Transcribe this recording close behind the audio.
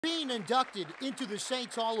Being inducted into the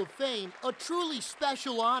Saints Hall of Fame, a truly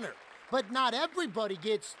special honor, but not everybody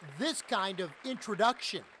gets this kind of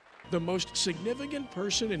introduction. The most significant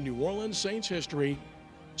person in New Orleans Saints history,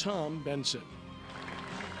 Tom Benson.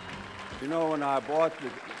 You know, when I bought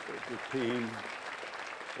the team,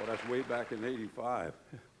 well, that's way back in '85,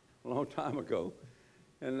 a long time ago,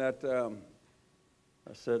 and that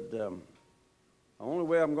I said, the only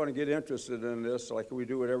way I'm going to get interested in this, like we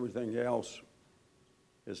do with everything else,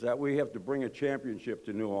 is that we have to bring a championship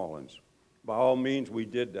to New Orleans. By all means, we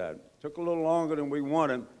did that. Took a little longer than we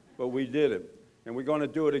wanted, but we did it. And we're going to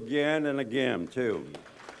do it again and again, too.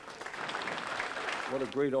 What a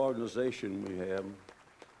great organization we have.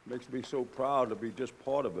 Makes me so proud to be just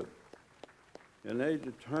part of it. And they're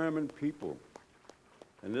determined people.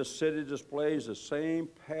 And this city displays the same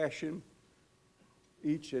passion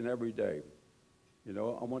each and every day. You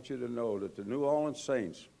know, I want you to know that the New Orleans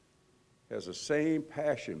Saints has the same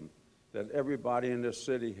passion that everybody in this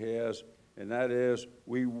city has, and that is,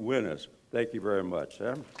 we winners. Thank you very much.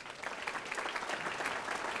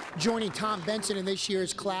 Joining Tom Benson in this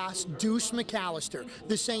year's class, Deuce McAllister,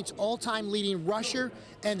 the Saints' all-time leading rusher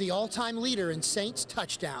and the all-time leader in Saints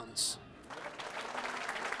touchdowns.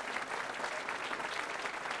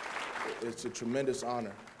 It's a tremendous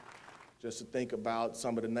honor just to think about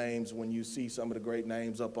some of the names when you see some of the great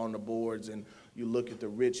names up on the boards and you look at the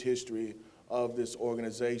rich history of this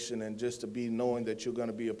organization, and just to be knowing that you're going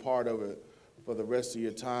to be a part of it for the rest of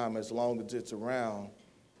your time as long as it's around,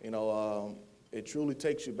 you know, it truly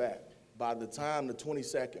takes you back. By the time the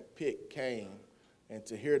 22nd pick came, and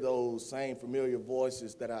to hear those same familiar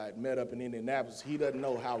voices that I had met up in Indianapolis, he doesn't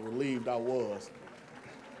know how relieved I was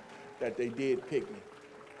that they did pick me.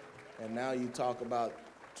 And now you talk about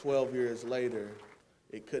 12 years later,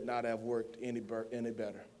 it could not have worked any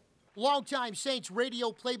better. Longtime Saints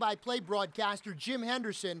radio play-by-play broadcaster Jim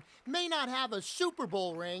Henderson may not have a Super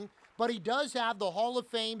Bowl ring, but he does have the Hall of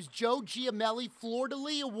Fame's Joe Giamele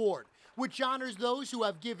Fleur-de-Lis Award, which honors those who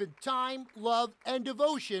have given time, love, and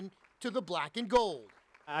devotion to the black and gold.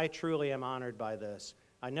 I truly am honored by this.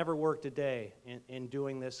 I never worked a day in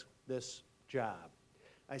doing this job.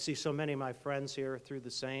 I see so many of my friends here through the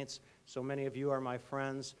Saints. So many of you are my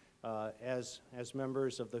friends as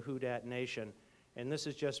members of the Who Dat Nation. And this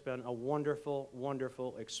has just been a wonderful,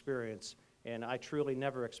 wonderful experience. And I truly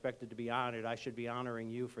never expected to be honored. I should be honoring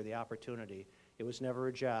you for the opportunity. It was never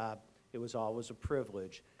a job. It was always a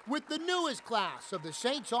privilege. With the newest class of the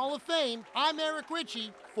Saints Hall of Fame, I'm Eric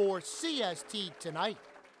Ritchie for CST Tonight.